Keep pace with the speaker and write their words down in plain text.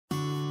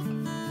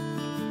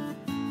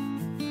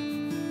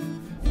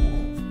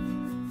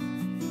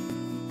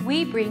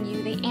we bring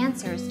you the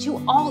answers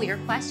to all your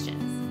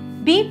questions.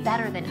 Be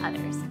better than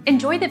others.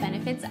 Enjoy the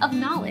benefits of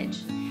knowledge.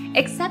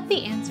 Accept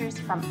the answers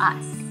from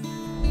us.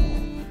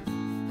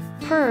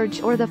 Purge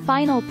or The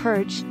Final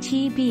Purge,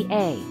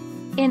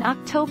 TBA. In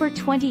October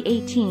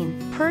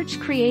 2018, Purge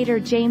creator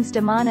James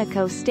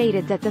DeMonaco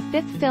stated that the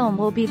fifth film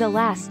will be the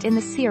last in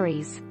the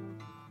series.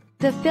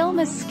 The film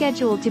is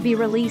scheduled to be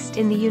released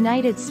in the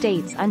United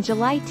States on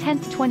July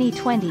 10,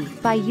 2020,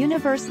 by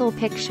Universal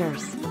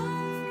Pictures.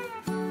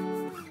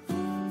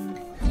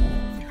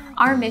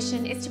 Our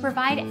mission is to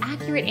provide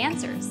accurate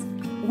answers.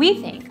 We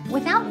think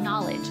without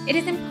knowledge, it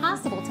is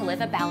impossible to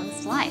live a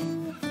balanced life.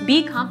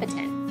 Be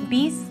competent,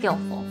 be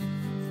skillful.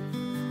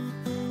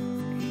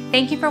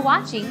 Thank you for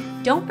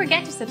watching. Don't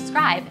forget to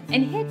subscribe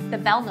and hit the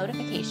bell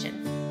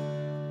notification.